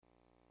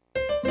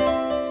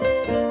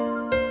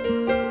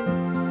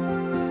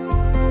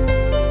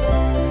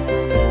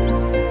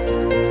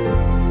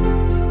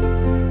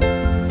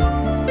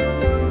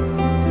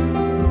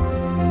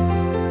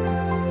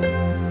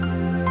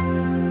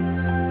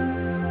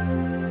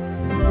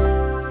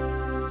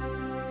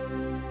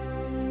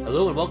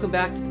Hello and welcome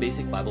back to the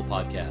Basic Bible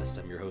Podcast.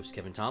 I'm your host,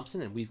 Kevin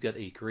Thompson, and we've got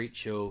a great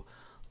show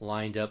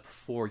lined up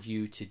for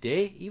you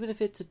today. Even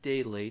if it's a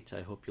day late, I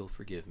hope you'll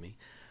forgive me.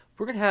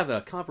 We're going to have a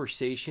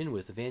conversation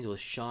with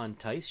evangelist Sean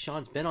Tice.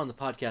 Sean's been on the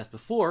podcast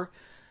before.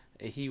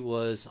 He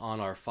was on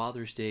our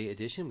Father's Day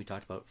edition. We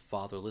talked about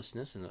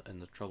fatherlessness and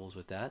the troubles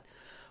with that.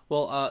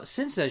 Well,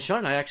 since then, Sean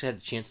and I actually had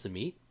the chance to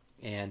meet,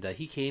 and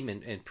he came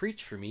and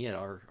preached for me at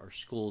our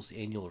school's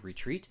annual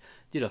retreat.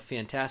 Did a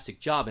fantastic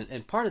job,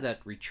 and part of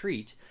that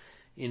retreat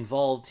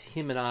involved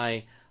him and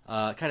I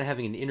kind of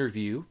having an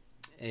interview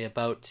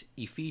about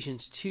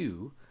Ephesians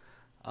 2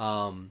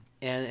 and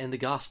the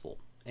gospel.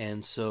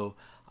 And so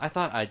I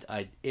thought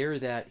I'd air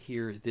that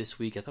here this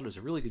week. I thought it was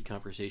a really good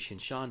conversation.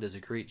 Sean does a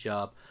great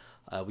job.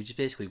 We just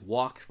basically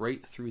walk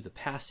right through the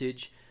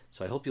passage,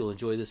 so I hope you'll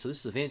enjoy this. So this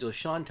is Evangelist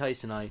Sean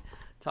Tice and I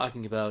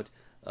talking about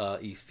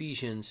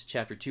Ephesians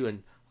chapter 2.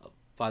 And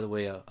by the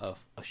way, a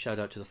shout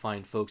out to the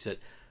fine folks at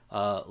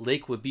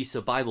Lake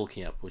Wabisa Bible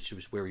Camp, which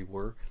was where we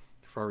were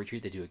for our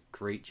retreat. They do a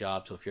great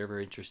job, so if you're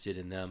ever interested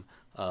in them,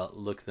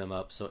 look them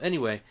up. So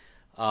anyway,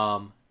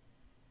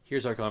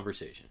 here's our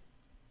conversation.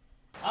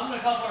 I'm going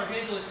to call our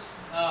evangelist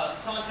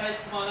Sean Tice.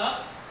 Come on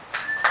up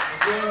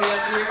and join me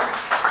up here.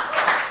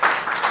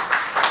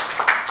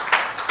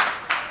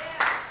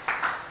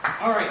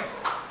 All right,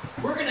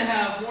 we're going to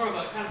have more of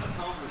a kind of a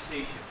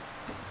conversation,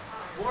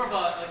 more of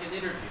a like an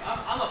interview.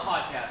 I'm a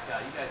podcast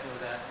guy. You guys know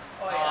that.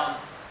 Oh yeah.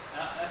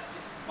 That's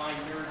just my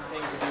nerd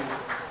thing to do.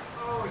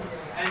 Oh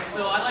yeah. And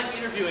so I like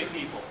interviewing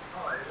people.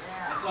 Oh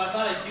yeah. And so I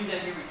thought I'd do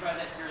that here. We try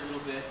that here a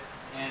little bit,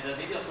 and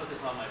maybe I'll put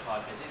this on my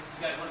podcast.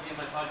 You guys want to be on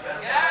my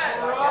podcast? Yes.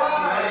 All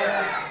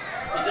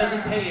right. It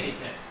doesn't pay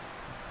anything.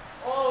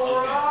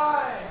 All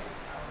right.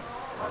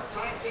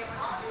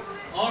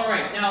 All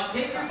right, now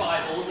take your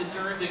Bibles and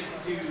turn to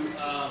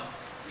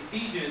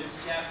Ephesians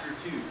chapter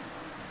 2.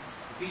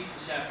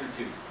 Ephesians chapter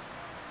 2.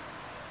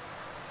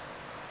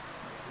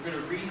 We're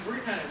going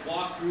to kind of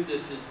walk through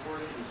this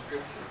portion of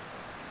Scripture.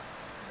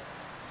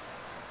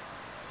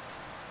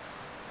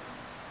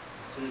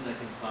 As soon as I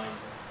can find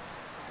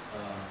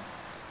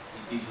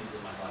Ephesians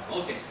in my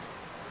Bible. Okay.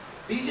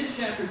 Ephesians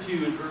chapter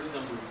 2 and verse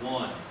number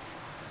 1.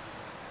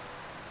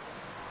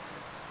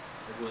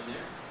 Everyone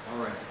there?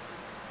 All right.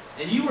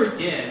 And you were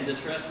dead in the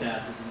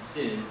trespasses and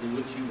sins in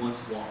which you once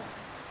walked,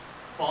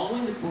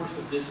 following the course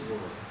of this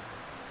world,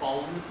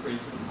 following the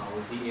prince of the power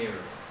of the air,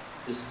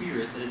 the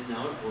spirit that is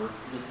now at work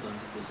in the sons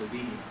of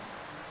disobedience,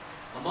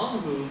 among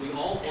whom we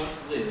all once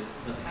lived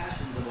in the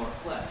passions of our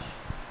flesh,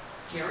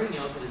 carrying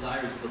out the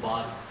desires of the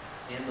body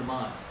and the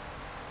mind,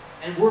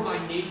 and were by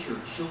nature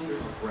children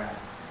of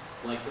wrath,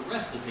 like the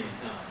rest of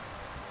mankind.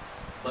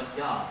 But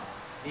God,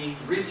 being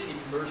rich in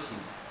mercy,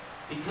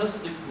 because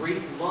of the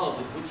great love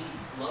with which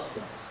He loved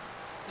us,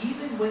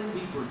 even when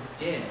we were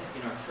dead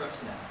in our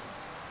trespasses,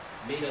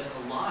 made us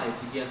alive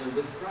together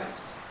with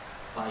Christ.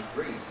 By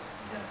grace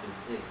you have been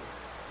saved.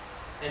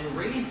 And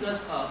raised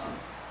us up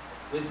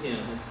with Him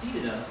and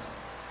seated us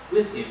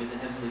with Him in the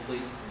heavenly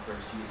places in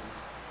Christ Jesus,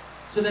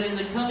 so that in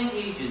the coming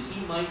ages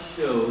He might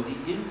show the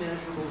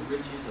immeasurable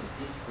riches of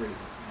His grace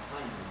and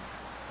kindness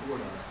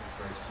toward us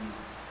in Christ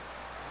Jesus.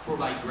 For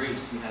by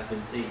grace you have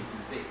been saved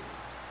through faith.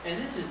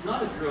 And this is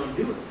not of your own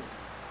doing.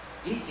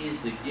 It is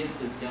the gift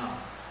of God,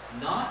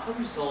 not a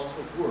result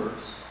of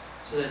works,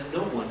 so that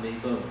no one may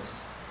boast.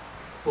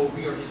 For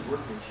we are His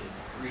workmanship,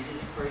 created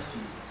in Christ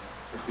Jesus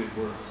for good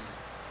works,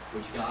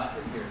 which God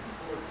prepared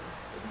beforehand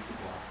that we should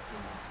walk in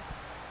them.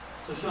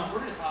 So Sean, we're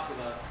going to talk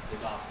about the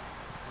gospel.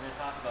 We're going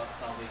to talk about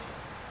salvation.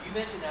 You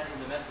mentioned that in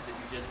the message that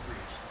you just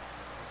preached,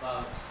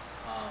 about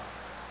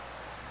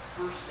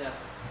first step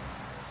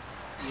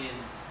in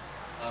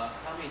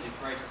coming to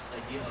Christ, this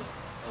idea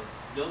of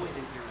knowing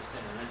that you're a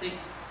sinner. And I think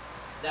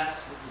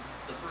that's what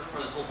the first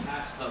part of this whole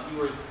passage is about. We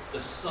were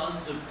the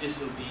sons of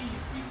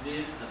disobedience. We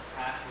lived in the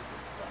passions of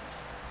flesh.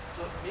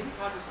 So maybe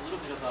talk to us a little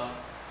bit about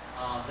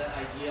that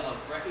idea of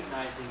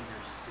recognizing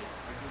your sin,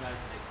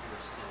 recognizing that you're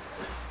a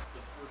sinner,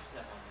 the first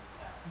step on this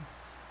path.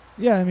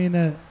 Yeah, I mean,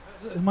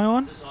 am I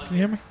on? Can you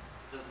hear me?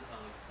 Doesn't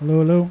sound like it's hello,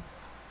 hello.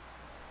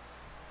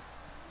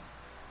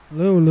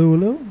 Hello, hello,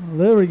 hello.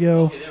 There we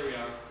go. Okay, there we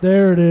are.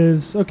 There it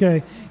is.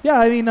 Okay. Yeah,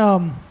 I mean,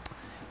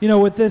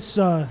 with this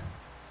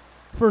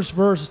first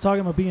verse, it's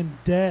talking about being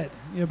dead,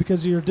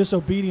 because of your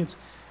disobedience.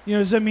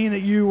 Does that mean that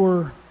you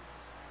were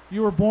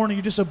born and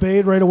you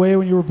disobeyed right away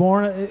when you were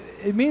born?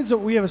 It means that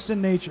we have a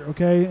sin nature,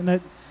 okay? And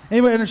that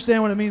anybody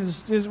understand what it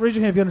means? Just raise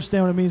your hand if you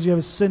understand what it means. You have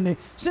a sin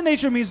nature. Sin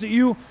nature means that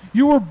you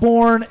were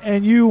born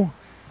and you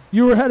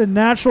had a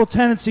natural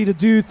tendency to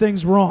do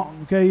things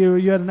wrong, okay?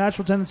 You had a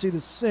natural tendency to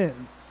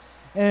sin.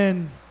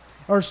 And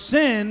our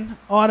sin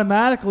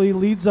automatically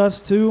leads us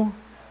to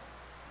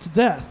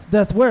death.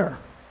 Death where?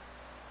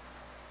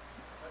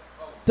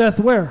 Death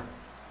where?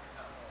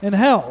 In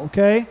hell,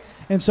 okay?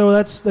 And so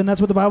that's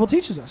what the Bible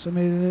teaches us. I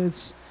mean,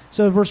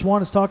 so verse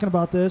 1 is talking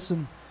about this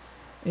and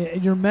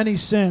your many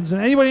sins. And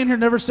anybody in here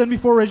never sinned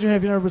before? Raise your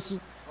hand if you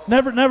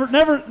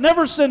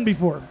never sinned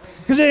before.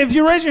 Because if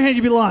you raise your hand,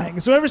 you'd be lying.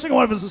 So every single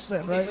one of us has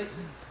sinned, right?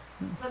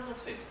 Let's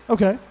face it.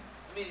 Okay.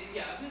 I mean,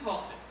 yeah, we've all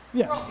sinned.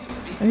 Yeah. We're all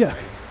human beings, Yeah. right?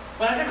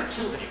 But I never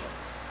killed anybody.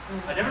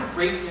 I never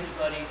raped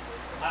anybody.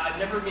 I've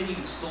never maybe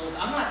even stolen.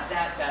 I'm not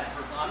that bad a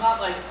person. I'm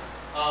not like,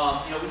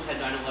 we just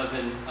had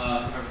 9/11,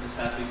 remember this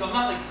past week. So I'm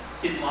not like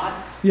Bin Laden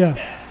Yeah.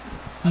 bad.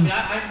 I mean,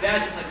 I'm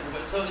bad just like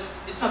everybody. So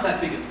it's not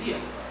that big of a deal,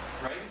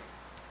 right?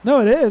 No,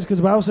 it is, because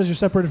the Bible says you're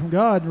separated from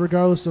God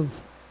regardless of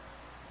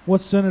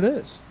what sin it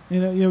is. You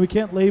know, we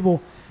can't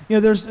label. You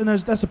know,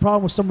 that's the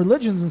problem with some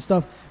religions and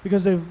stuff,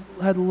 because they've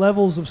had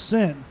levels of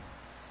sin,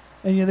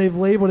 and they've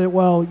labeled it.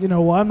 Well,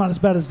 I'm not as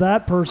bad as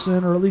that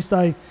person, or at least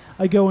I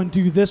go and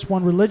do this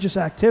one religious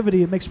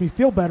activity. It makes me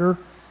feel better.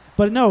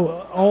 But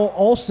no,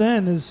 all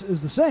sin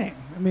is the same.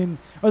 I mean,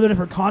 are there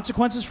different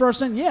consequences for our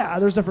sin? Yeah,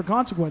 there's different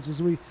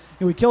consequences.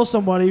 We kill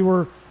somebody,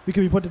 we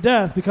could be put to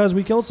death because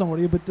we killed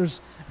somebody. But if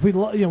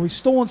we've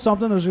stolen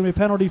something, there's going to be a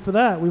penalty for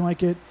that. We might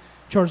get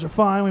charged a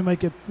fine. We might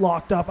get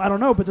locked up. I don't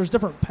know, but there's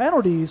different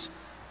penalties.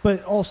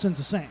 But all sin's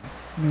the same.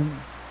 I mean,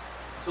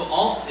 so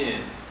all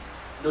sin,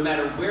 no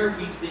matter where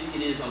we think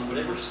it is on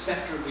whatever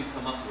spectrum we've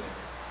come up with,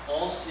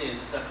 all sin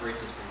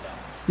separates us from God.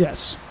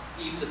 yes,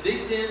 Even the big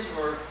sins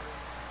or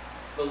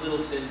the little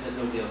sins that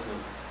nobody else knows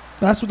about.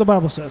 that's what the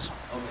Bible says.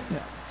 Okay.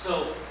 Yeah.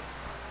 So,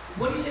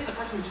 what do you say to the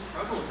person who's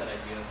struggling with that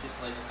idea of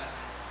just like,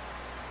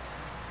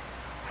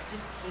 I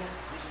just can't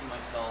envision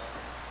myself.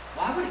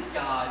 Why would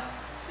God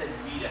send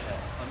me to hell?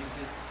 I mean,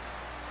 because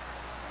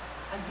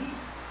I need.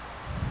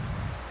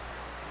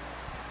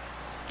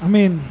 I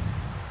mean,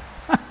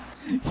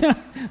 yeah,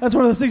 that's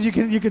one of those things you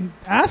can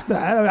ask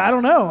that. I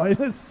don't know.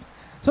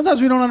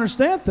 Sometimes we don't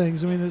understand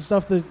things. I mean, there's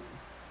stuff that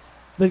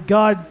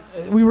God,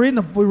 we read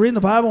in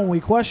the Bible and we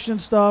question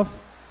stuff,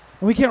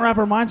 and we can't wrap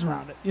our minds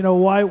around it.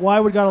 Why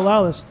would God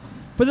allow this?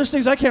 But there's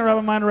things I can't wrap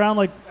my mind around,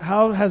 like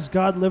how has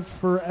God lived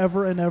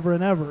forever and ever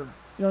and ever?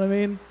 You know what I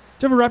mean?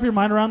 Did you ever wrap your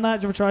mind around that?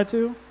 Did you ever try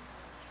to?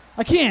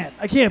 I can't.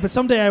 But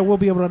someday I will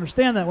be able to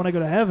understand that when I go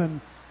to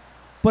heaven.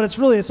 But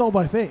it's all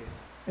by faith.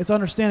 It's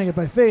understanding it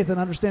by faith, and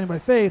understanding by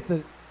faith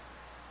that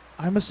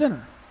I'm a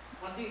sinner.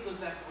 Well, I think it goes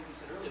back to what you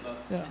said earlier about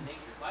Yeah. sin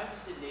nature. If I have a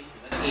sin nature,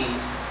 that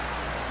means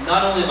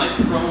not only am I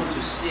prone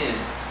to sin,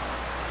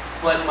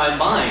 but my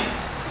mind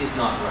is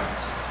not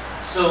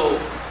right. So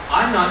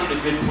I'm not in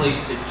a good place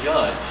to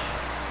judge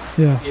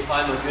if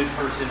I'm a good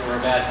person or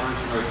a bad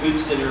person or a good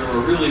sinner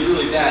or a really,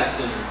 really bad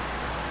sinner.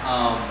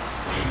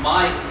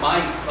 My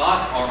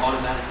thoughts are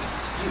automatically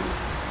skewed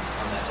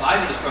on that. So I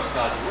got to trust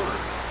God's word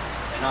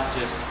and not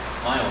just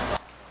my own thoughts.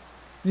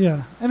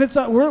 Yeah, and it's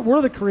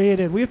we're the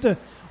created. We got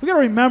to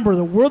remember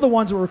that we're the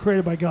ones that were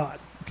created by God.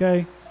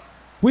 Okay,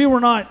 we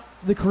were not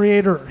the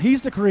creator.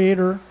 He's the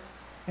creator,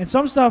 and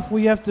some stuff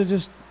we have to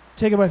just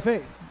take it by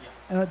faith,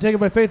 and take it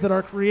by faith that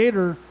our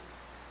Creator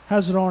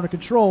has it all under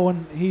control,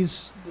 and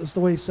that's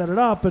the way He set it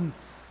up. And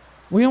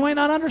we might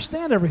not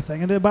understand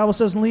everything, and the Bible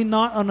says, "Lean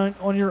not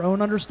on your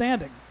own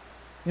understanding."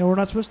 We're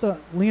not supposed to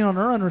lean on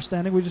our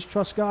understanding. We just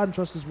trust God and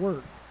trust His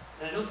word.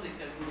 And I don't think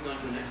that, moving on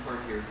to the next part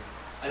here,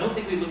 I don't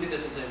think we look at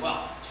this and say,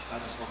 well, God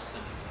just wants to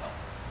send people to hell.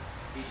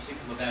 He just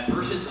thinks I'm a bad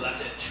person, so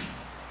that's it.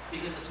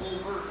 Because this whole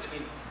word,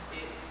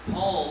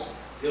 Paul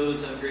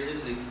goes great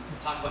lengths to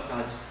talk about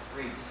God's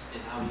grace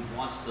and how He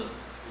wants to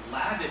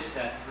lavish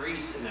that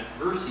grace and that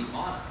mercy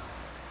on us.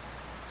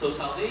 So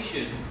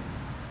salvation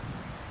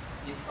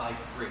is by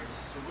grace.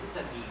 So what does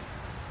that mean?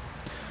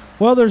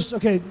 Well,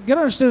 you got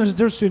to understand there's a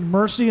difference between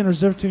mercy and there's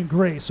a difference between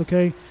grace,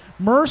 okay?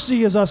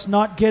 Mercy is us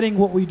not getting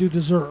what we do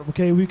deserve,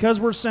 okay? Because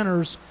we're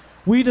sinners,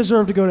 we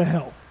deserve to go to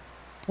hell.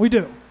 We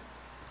do.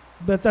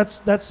 But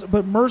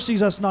but mercy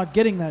is us not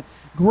getting that.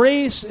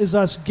 Grace is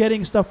us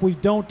getting stuff we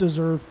don't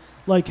deserve,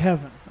 like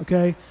heaven,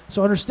 okay?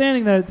 So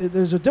understanding that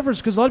there's a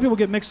difference, because a lot of people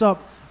get mixed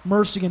up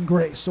mercy and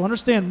grace. So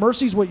understand,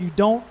 mercy is what you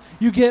don't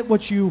get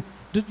what you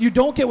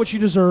don't get what you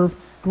deserve.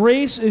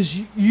 Grace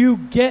is you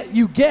get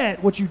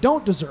what you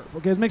don't deserve.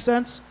 Okay, does it make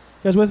sense?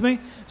 You guys with me?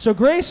 So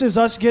grace is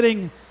us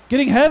getting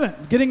heaven,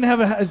 getting to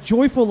have a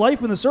joyful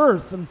life on this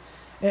earth, and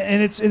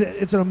it's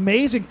an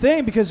amazing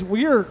thing, because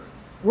we're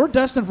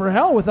destined for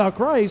hell without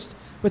Christ,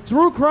 but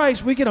through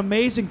Christ we get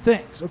amazing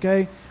things.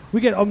 Okay, we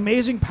get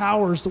amazing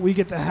powers that we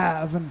get to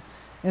have and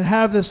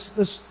have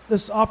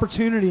this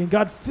opportunity, and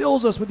God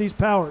fills us with these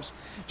powers.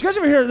 Did you guys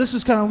ever hear?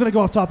 I'm going to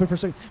go off topic for a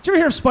second. Did you ever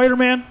hear of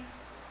Spider-Man?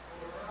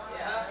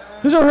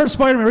 Who's ever heard of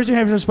Spider-Man? Raise your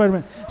hand if you've heard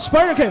of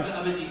Spider-Man. Okay.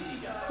 I'm a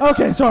DC guy.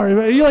 Okay, sorry.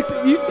 But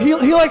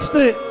he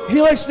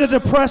likes the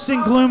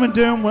depressing gloom and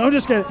doom. Well, I'm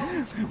just kidding.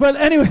 But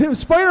anyway,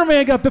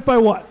 Spider-Man got bit by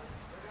what?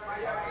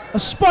 A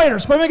spider.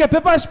 Spider-Man got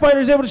bit by a spider.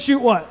 He's able to shoot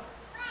what?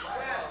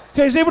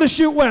 Okay, he's able to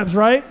shoot webs,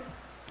 right?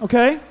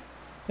 Okay.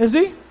 Is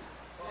he?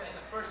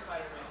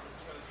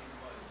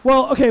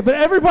 Well, okay, but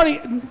everybody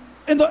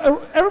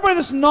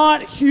that's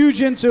not huge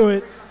into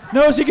it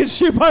knows he can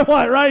shoot by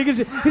what, right?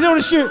 He's able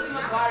to shoot.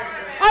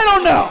 I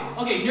don't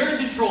know. Okay, nerds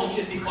and trolls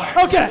just be quiet.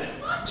 Okay,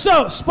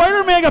 so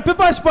Spider-Man got bit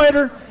by a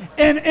spider,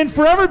 and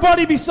for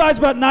everybody besides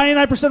about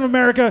 99% of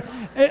America,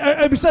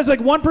 besides like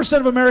 1%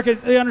 of America,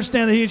 they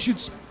understand that he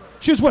shoots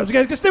webs.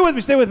 Okay, stay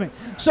with me.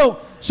 So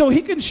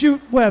he can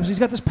shoot webs. He's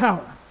got this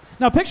power.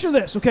 Now picture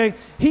this, okay?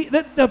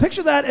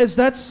 Picture that as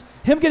that's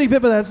him getting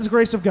bit by that. That's the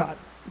grace of God.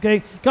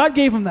 Okay? God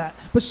gave him that.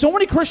 But so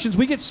many Christians,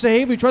 we get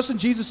saved, we trust in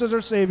Jesus as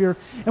our Savior,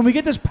 and we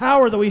get this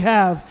power that we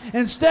have. And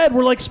instead,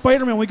 we're like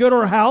Spider-Man. We go to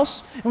our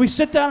house, and we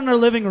sit down in our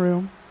living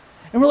room,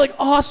 and we're like,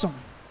 awesome.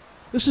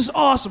 This is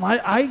awesome.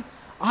 I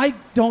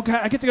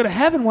get to go to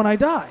heaven when I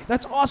die.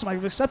 That's awesome.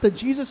 I've accepted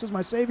Jesus as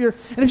my Savior.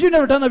 And if you've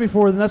never done that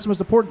before, then that's the most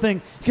important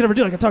thing you can ever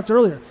do, like I talked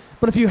earlier.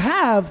 But if you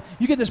have,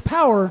 you get this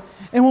power.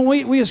 And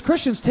when we as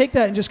Christians take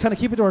that and just kind of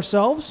keep it to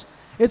ourselves,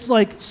 it's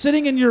like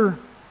sitting in your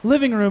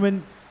living room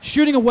and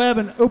shooting a web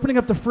and opening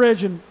up the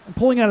fridge and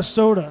pulling out a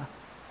soda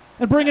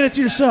and bringing it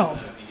to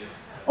yourself.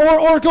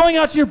 Or going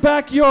out to your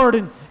backyard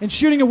and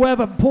shooting a web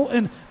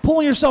and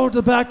pulling yourself to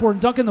the backboard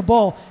and dunking the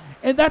ball.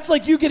 And that's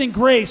like you getting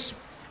grace.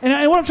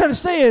 And what I'm trying to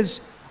say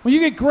is, when you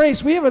get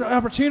grace, we have an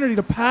opportunity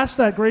to pass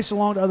that grace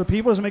along to other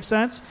people. Does it make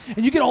sense?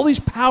 And you get all these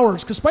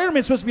powers. Because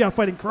Spider-Man's supposed to be out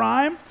fighting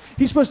crime.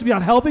 He's supposed to be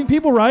out helping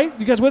people, right?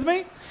 You guys with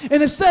me?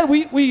 And instead,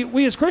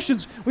 we as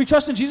Christians, we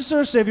trust in Jesus as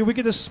our Savior. We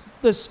get this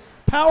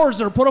powers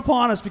that are put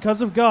upon us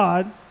because of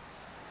God.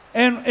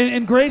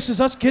 And grace is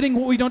us getting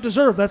what we don't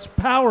deserve. That's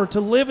power to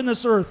live in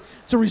this earth,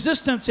 to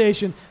resist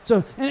temptation.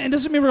 And it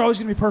doesn't mean we're always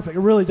going to be perfect. It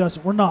really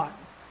doesn't. We're not.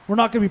 We're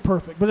not going to be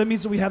perfect, but it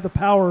means that we have the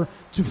power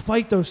to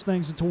fight those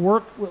things and to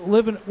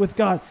live with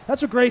God.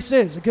 That's what grace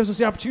is. It gives us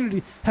the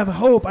opportunity to have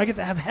hope. I get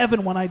to have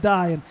heaven when I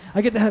die, and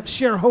I get to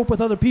share hope with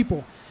other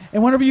people.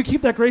 And whenever you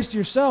keep that grace to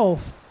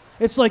yourself,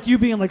 it's like you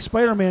being like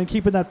Spider-Man,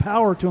 keeping that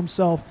power to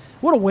himself.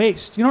 What a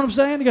waste. You know what I'm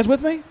saying? You guys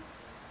with me?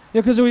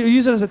 Yeah, because we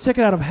use it as a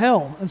ticket out of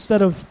hell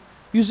instead of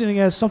using it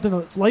as something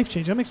that's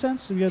life-changing. That makes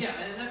sense? Yeah, and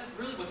that's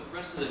really what the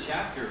rest of the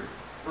chapter,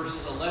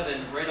 verses 11,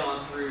 right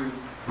on through.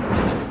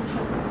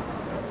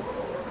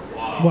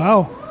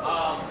 Wow.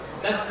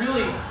 That's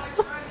really.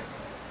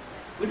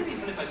 Wouldn't it be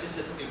funny if I just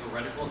said something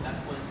heretical and that's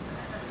when.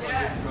 But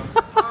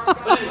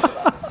anyway.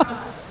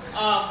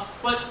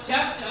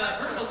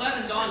 Verse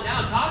 11 on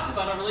down talks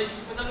about our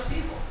relationship with other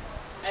people.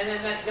 And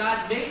then that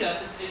God made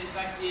us, in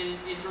fact, in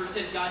verse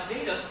 10, God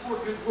made us for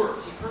good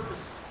works. He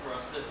purposed for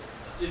us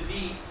to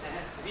be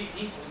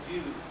people who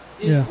do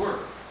His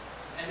work.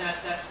 And that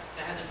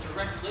has a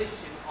direct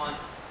relationship on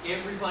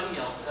everybody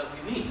else that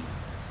we meet.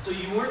 So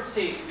you weren't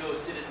saved to go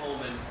sit at home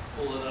and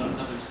pull out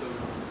another soda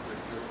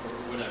or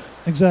whatever.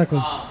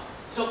 Exactly.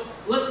 So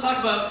let's talk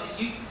about,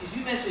 because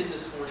you mentioned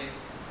this evening,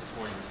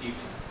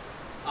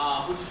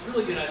 which is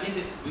really good. I think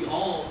that we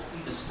all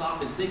need to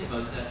stop and think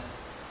about is that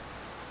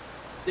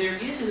there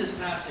is in this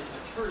passage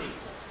a turning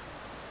point.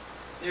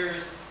 There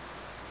is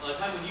a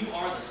time when you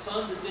are the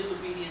sons of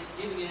disobedience,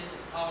 giving in to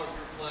the power of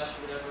your flesh,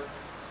 whatever.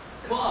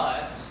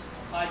 But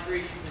by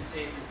grace you've been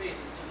saved through faith.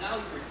 And so now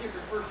you're a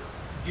different person.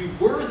 You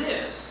were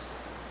this,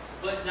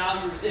 but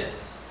now you're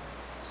this.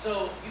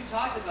 So you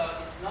talked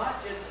about it's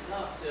not just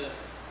enough to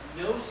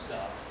know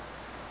stuff,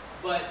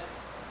 but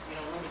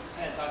Romans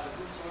 10 talks about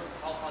whosoever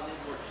calls upon the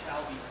Lord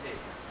shall be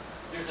saved.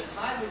 There's a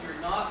time when you're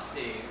not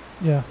saved,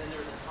 then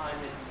there's a time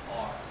that you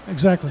are.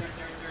 Exactly.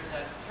 There's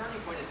that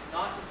turning point. It's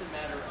not just a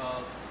matter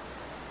of,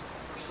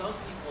 for some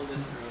people in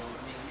this room,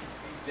 I mean,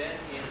 you've been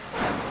in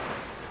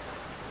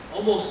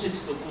almost since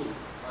the womb,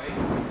 right?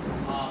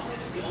 And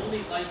it's the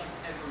only life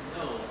you've ever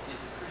known is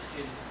a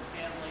Christian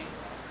family,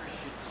 a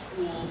Christian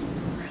school,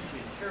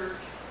 Christian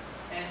church,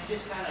 and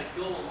just kind of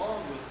go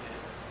along with it.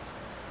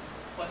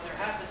 But there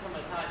has to come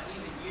a time,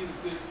 even you,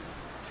 good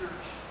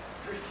church,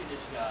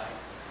 Christianish guy,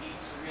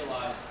 needs to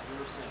realize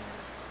you're a sinner.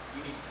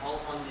 You need to call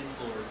upon the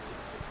Lord to be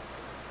saved.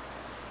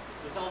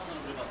 So tell us a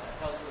little bit about that.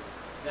 Tell us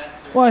that.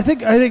 Well, I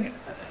think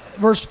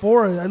verse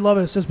 4, I love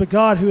it. It says, "But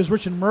God, who is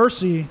rich in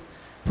mercy,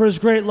 for His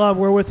great love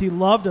wherewith He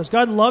loved us."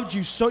 God loved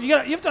you so. You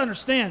have to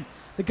understand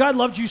that God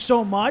loved you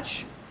so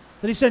much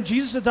that He sent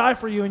Jesus to die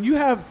for you, and you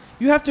have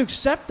to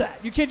accept that.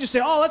 You can't just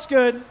say, "Oh, that's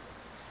good,"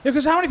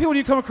 because how many people do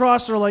you come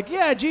across that are like,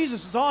 "Yeah,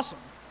 Jesus is awesome,"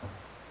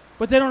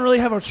 but they don't really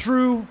have a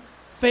true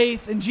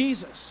faith in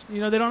Jesus. They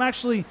don't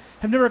actually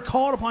have never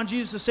called upon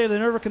Jesus to save them.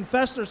 They never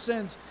confessed their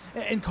sins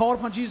and called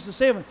upon Jesus to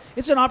save them.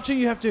 It's an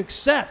opportunity you have to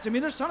accept. I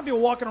mean, there's a ton of people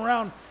walking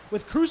around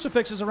with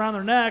crucifixes around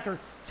their neck or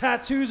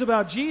tattoos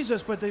about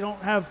Jesus, but they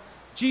don't have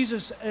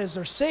Jesus as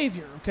their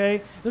Savior,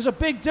 okay? There's a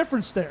big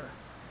difference there.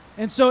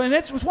 And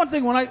it was one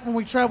thing when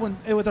we travel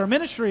with our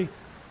ministry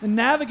and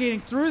navigating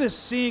through this,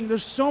 seeing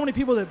there's so many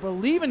people that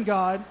believe in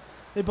God.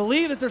 They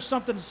believe that there's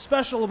something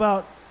special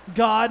about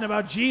God and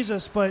about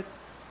Jesus, but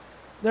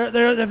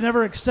they've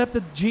never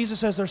accepted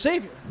Jesus as their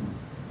Savior.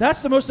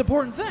 That's the most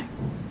important thing.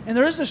 And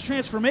there is this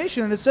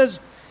transformation, and it says,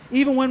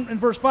 even when, in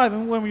verse 5,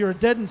 "And when we were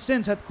dead in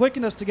sins, hath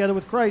quickened us together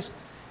with Christ.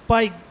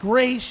 By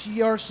grace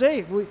ye are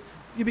saved."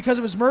 Because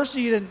of His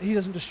mercy, He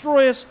doesn't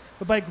destroy us,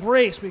 but by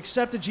grace, we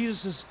accepted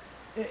Jesus'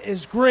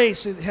 His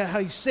grace, how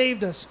He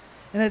saved us.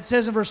 And it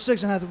says in verse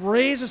 6, "And hath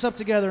raised us up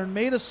together and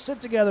made us sit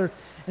together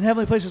in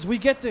heavenly places." We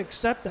get to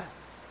accept that.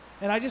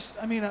 And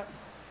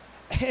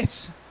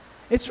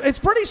it's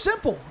pretty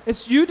simple.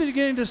 It's you to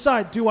get to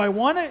decide, do I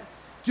want it?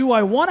 Do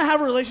I want to have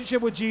a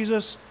relationship with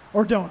Jesus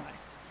or don't I?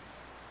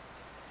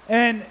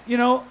 And,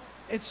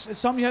 it's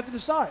something you have to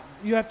decide.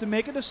 You have to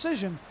make a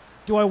decision.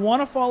 Do I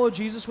want to follow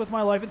Jesus with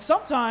my life? And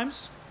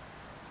sometimes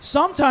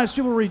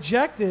people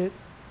reject it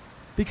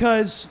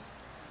because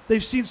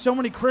they've seen so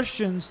many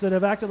Christians that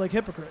have acted like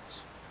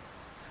hypocrites.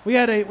 We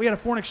had a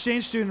foreign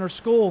exchange student in our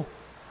school.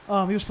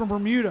 He was from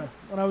Bermuda.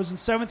 When I was in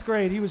 7th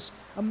grade, he was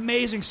an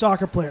amazing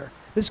soccer player.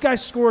 This guy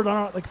scored, I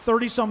don't know, like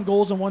 30-some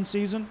goals in one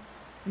season.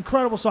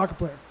 Incredible soccer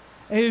player.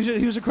 And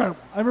he was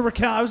incredible. I remember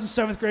I was in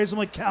 7th grade, so I'm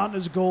like counting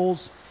his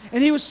goals.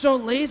 And he was so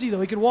lazy,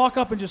 though. He could walk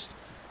up and just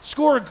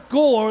score a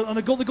goal, or on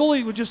the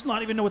goalie would just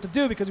not even know what to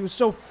do because he was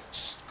so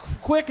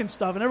quick and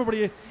stuff. And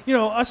everybody,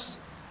 us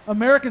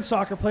American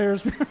soccer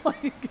players, we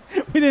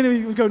didn't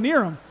even go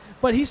near him.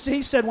 But he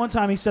said one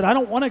time, I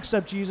don't want to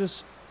accept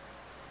Jesus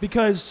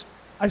because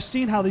I've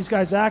seen how these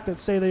guys act that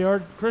say they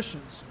are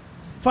Christians.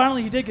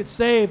 Finally, he did get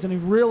saved, and he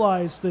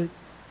realized that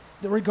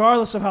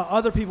regardless of how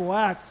other people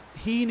act,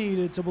 he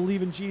needed to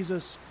believe in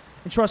Jesus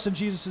and trust in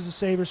Jesus as a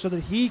Savior so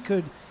that he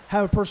could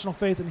have a personal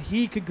faith and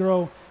he could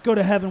go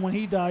to heaven when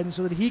he died, and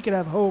so that he could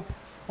have hope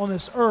on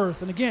this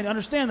earth. And again,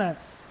 understand that.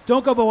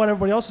 Don't go by what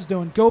everybody else is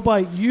doing. Go by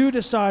you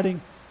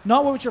deciding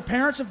not what your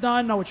parents have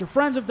done, not what your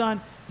friends have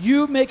done,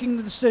 you making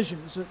the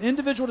decision. It's an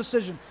individual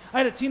decision. I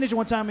had a teenager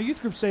one time in a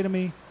youth group say to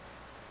me,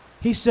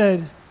 he said,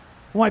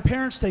 well, my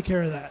parents take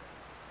care of that.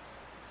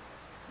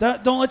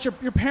 Don't let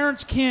your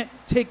parents can't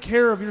take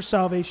care of your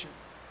salvation.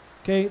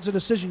 Okay? It's a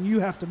decision you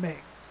have to make.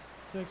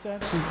 Does that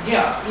make sense?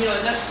 Yeah,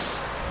 that's,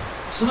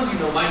 some of you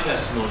know my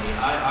testimony.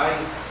 I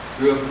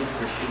grew up in a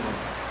Christian home.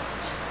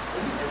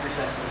 Isn't every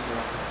testimony so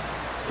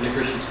often? In a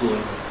Christian school.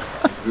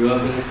 I grew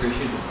up in a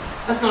Christian home.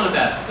 That's not a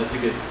bad thing. That's a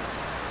good thing.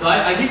 So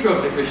I did grow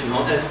up in a Christian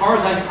home, and as far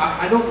as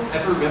I don't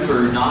ever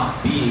remember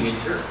not being in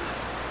church.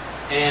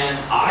 And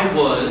I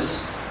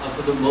was,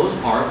 for the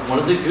most part, one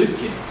of the good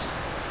kids.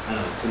 I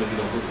know, some of you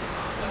don't believe it.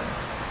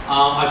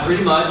 I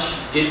pretty much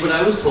did what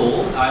I was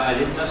told. I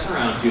didn't mess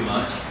around too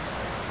much.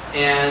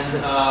 And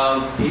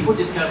people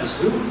just kind of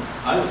assumed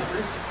I was a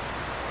Christian.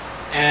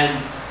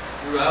 And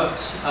throughout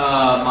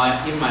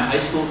even my high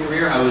school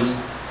career, I was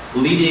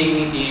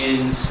leading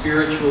in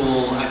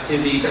spiritual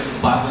activities such as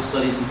Bible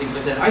studies and things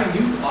like that. I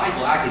knew the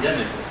Bible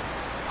academically.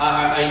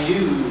 I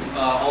knew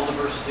all the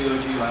verses to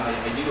go to.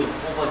 I knew a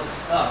whole bunch of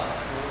stuff,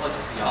 a whole bunch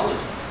of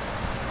theology.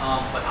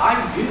 But I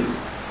knew,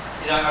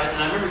 and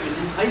I remember it was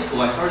in high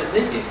school, I started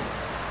thinking,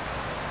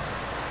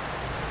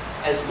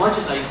 as much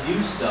as I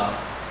knew stuff,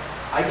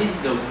 I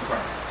didn't know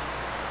Christ.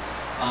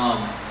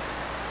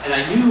 And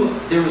I knew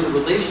there was a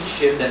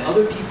relationship that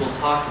other people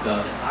talked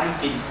about that I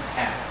didn't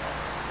have.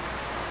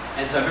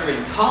 And so I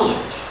remember in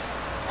college,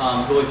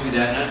 going through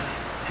that, and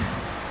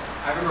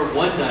I remember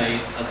one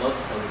night, I'd love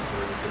to tell this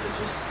story because it's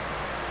just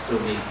so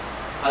neat.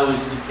 I was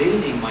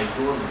debating my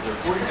dorm room. There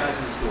were 40 guys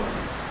in this dorm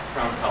room,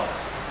 Crown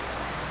College.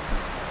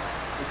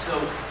 And so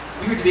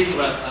we were debating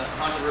about a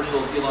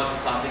controversial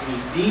theological topic. It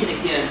was me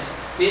against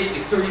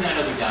basically 39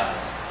 other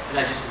guys. And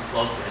I just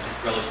loved it. I just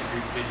relished the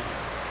group opinion.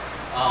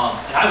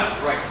 And I was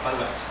right. By the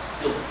way, I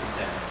still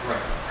contend I was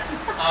right.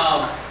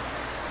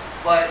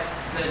 But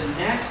the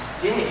next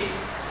day,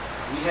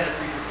 we had a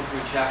preacher come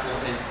through chapel,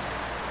 and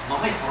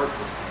my heart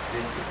was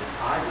convicted that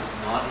I was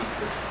not a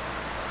Christian.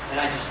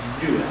 And I just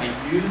knew it. I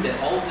knew that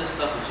all of this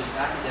stuff was just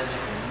academic.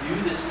 I knew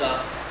this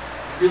stuff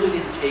really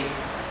didn't take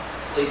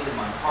place in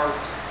my heart.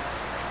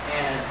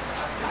 And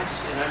I just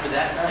remember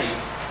that night,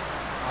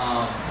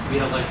 we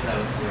had lights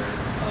out there.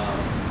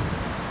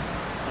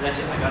 And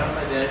I got out of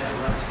my bed, I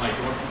went up to my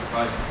dorm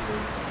supervisor.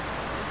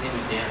 His name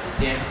was Dan. I said,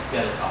 Dan, you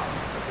got to talk. I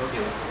was like, okay,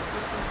 what's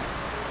going on?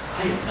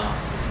 I am not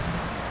saved.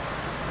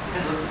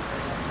 I looked at him, I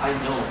said, I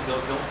know,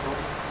 don't.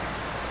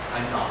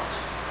 I'm not.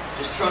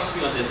 Just trust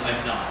me on this, I'm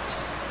not.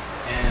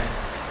 And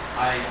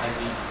I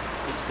mean,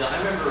 it's done. I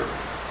remember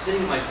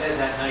sitting in my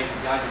bed that night, the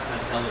guy just kind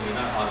of telling me,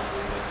 not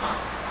audibly, but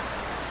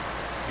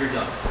you're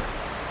done.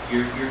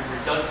 You're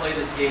done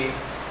playing this game.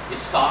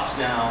 It stops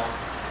now,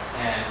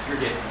 and you're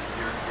getting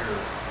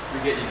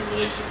in a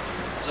relationship with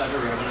me. So I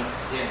remember I went up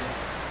to Dan,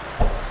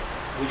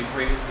 would you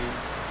pray with me?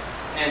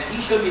 And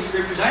he showed me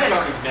scriptures I had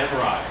already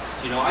memorized.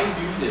 I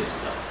knew this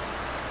stuff.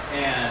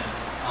 And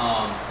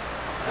I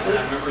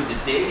remember the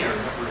day, I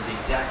remember the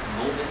exact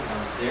moment when I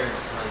was there, and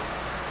it's like,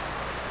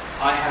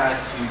 I had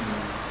to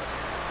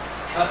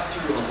cut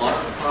through a lot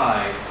of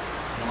pride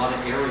and a lot of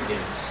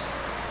arrogance.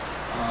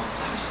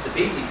 Because I was just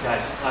debating these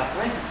guys just last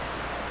night.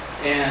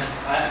 And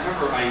I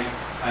remember I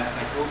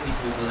told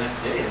people the next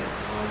day that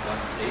I was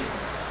not saved.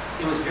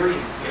 It was very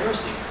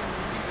embarrassing for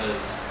me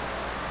because,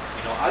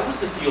 I was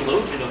the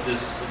theologian of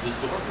this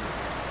dorm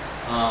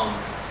room.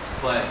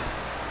 But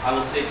I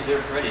will say to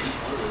their credit, each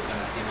one of those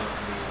guys came up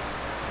to me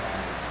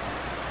and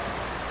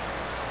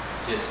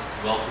just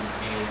welcomed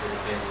me into the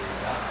family of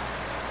God.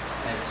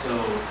 And so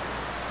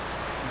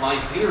my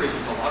fear is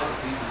with a lot of the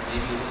people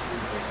maybe in this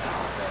room right now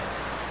that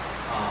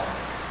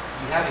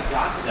you haven't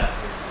got to that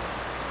point.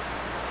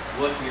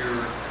 What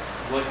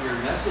you're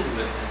messing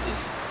with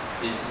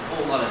is a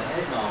whole lot of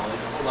head knowledge,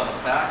 a whole lot of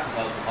facts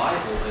about the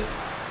Bible, but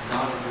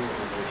not a real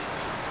relationship.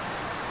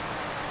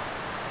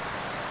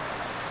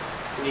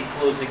 Any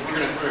closing? We're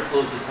gonna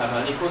close this time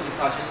out. Any closing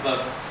thoughts just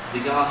about the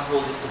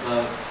gospel, just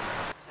about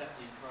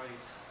accepting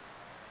Christ?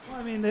 Well,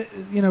 I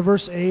mean,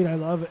 verse 8, I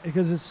love it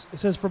because it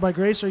says, "For by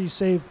grace are you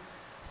saved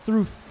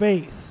through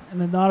faith,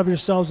 and then not of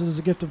yourselves, it is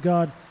a gift of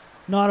God,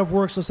 not of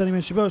works, lest any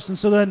man should boast. And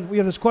so then we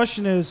have this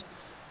question is,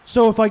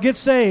 so if I get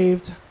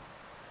saved,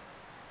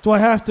 do I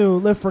have to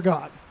live for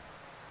God?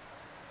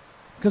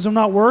 Because I'm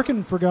not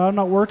working for God, I'm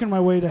not working my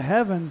way to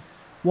heaven.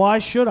 Why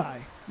should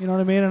I? You know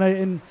what I mean?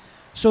 And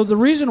so the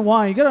reason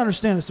why, you got to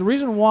understand this, the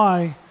reason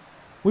why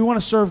we want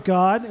to serve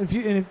God,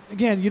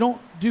 again, you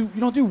don't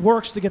do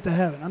works to get to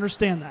heaven.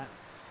 Understand that.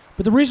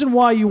 But the reason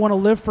why you want to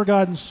live for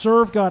God and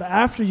serve God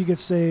after you get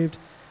saved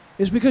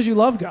is because you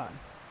love God,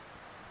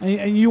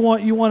 and you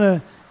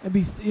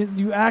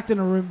act in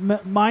a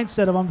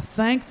mindset of, I'm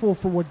thankful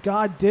for what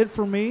God did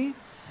for me,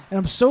 and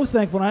I'm so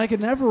thankful, and I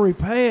could never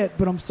repay it,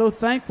 but I'm so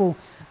thankful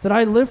that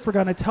I live for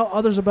God, and I tell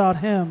others about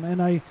Him,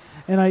 and I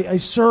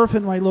serve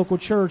Him in my local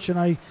church, and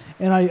I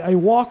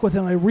walk with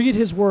Him, and I read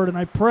His Word, and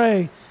I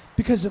pray,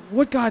 because of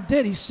what God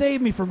did. He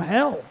saved me from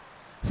hell,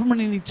 from an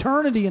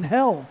eternity in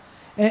hell,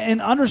 and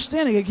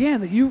understanding,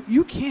 again, that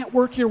you can't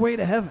work your way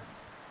to heaven.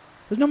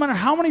 There's no matter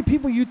how many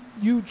people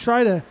you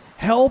try to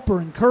help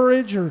or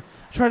encourage or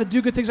try to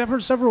do good things. I've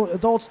heard several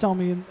adults tell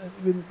me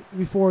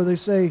before, they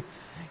say,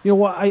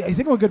 I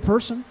think I'm a good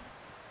person.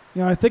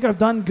 I think I've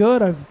done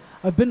good.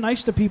 I've been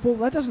nice to people.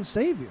 That doesn't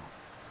save you.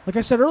 Like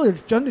I said earlier,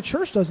 going to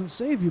church doesn't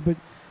save you, but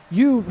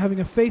you having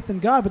a faith in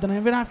God, but then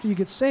even after you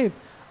get saved,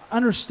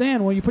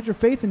 understand when you put your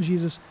faith in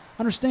Jesus,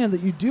 understand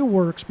that you do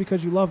works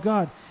because you love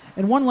God.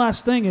 And one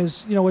last thing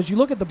is, as you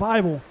look at the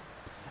Bible,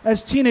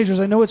 as teenagers,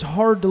 I know it's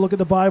hard to look at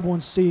the Bible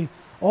and see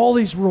all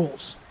these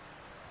rules.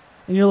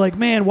 And you're like,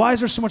 man, why is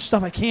there so much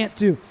stuff I can't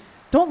do?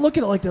 Don't look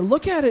at it like that.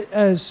 Look at it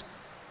as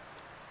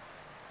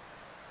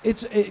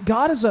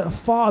God is a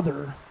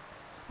father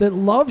that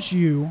loves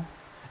you.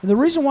 And the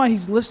reason why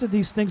He's listed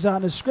these things out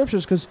in His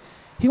scriptures is because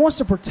He wants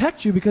to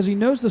protect you, because He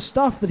knows the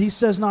stuff that He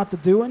says not to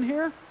do in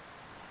here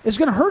is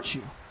going to hurt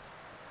you.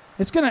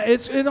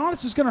 It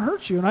honestly is going to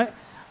hurt you. And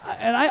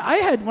I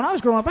had, when I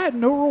was growing up, I had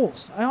no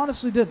rules. I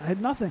honestly didn't. I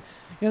had nothing.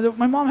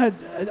 My mom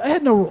I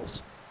had no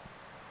rules.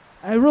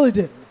 I really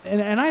didn't.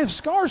 And I have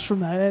scars from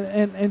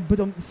that. But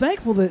I'm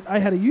thankful that I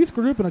had a youth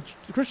group and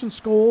a Christian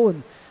school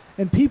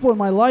and people in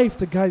my life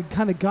to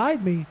kind of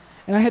guide me.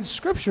 And I had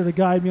Scripture to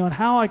guide me on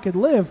how I could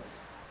live.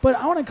 But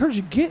I want to encourage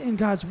you, get in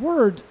God's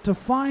Word to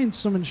find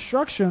some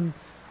instruction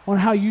on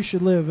how you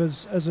should live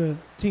as a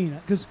teen,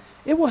 because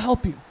it will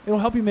help you. It will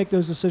help you make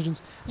those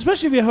decisions,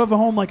 especially if you have a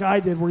home like I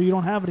did where you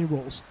don't have any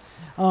rules.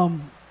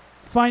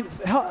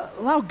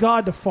 Allow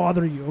God to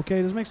father you,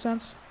 okay? Does it make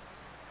sense?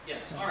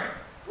 Yes. All right.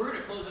 We're going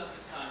to close out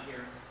this time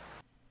here.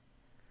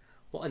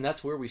 Well, and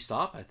that's where we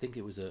stop. I think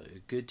it was a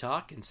good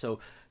talk. And so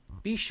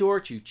be sure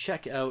to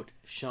check out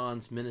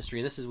Sean's ministry.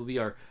 And this will be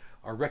our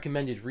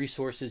recommended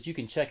resources. You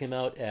can check him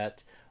out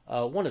at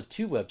one of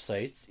two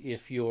websites.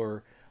 If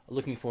you're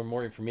looking for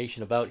more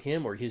information about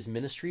him or his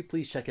ministry,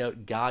 please check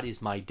out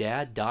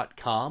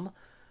godismydad.com.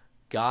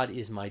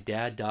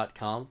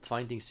 godismydad.com,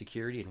 finding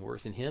security and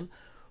worth in Him.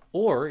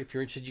 Or if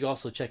you're interested, you can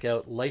also check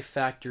out Life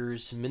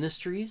Factors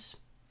Ministries.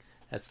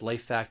 That's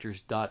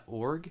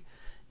lifefactors.org.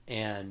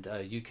 And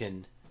you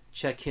can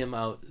check him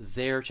out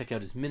there, check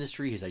out his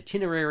ministry, his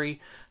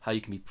itinerary, how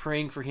you can be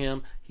praying for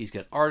him. He's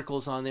got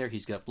articles on there,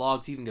 he's got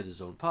blogs, even got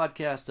his own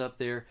podcast up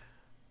there.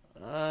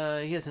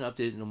 He hasn't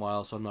updated in a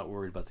while, so I'm not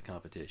worried about the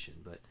competition,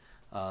 but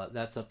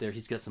that's up there.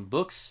 He's got some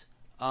books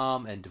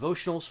and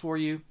devotionals for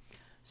you,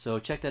 so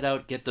check that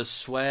out. Get the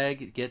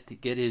swag,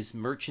 get his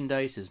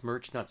merchandise, his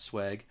merch, not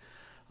swag.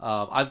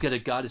 I've got a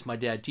God is My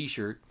Dad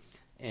t-shirt,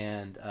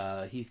 and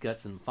he's got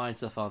some fine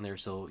stuff on there,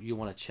 so you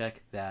want to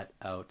check that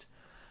out.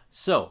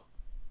 So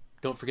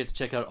don't forget to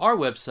check out our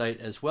website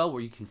as well,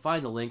 where you can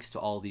find the links to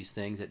all these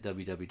things at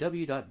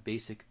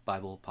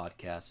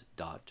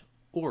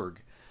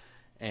www.basicbiblepodcast.org.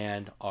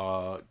 And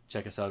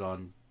check us out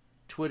on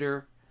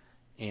Twitter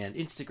and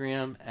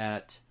Instagram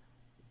at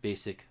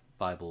Basic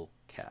Bible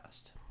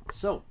Cast.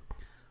 So,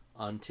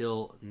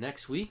 until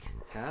next week,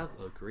 have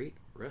a great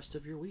rest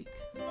of your week.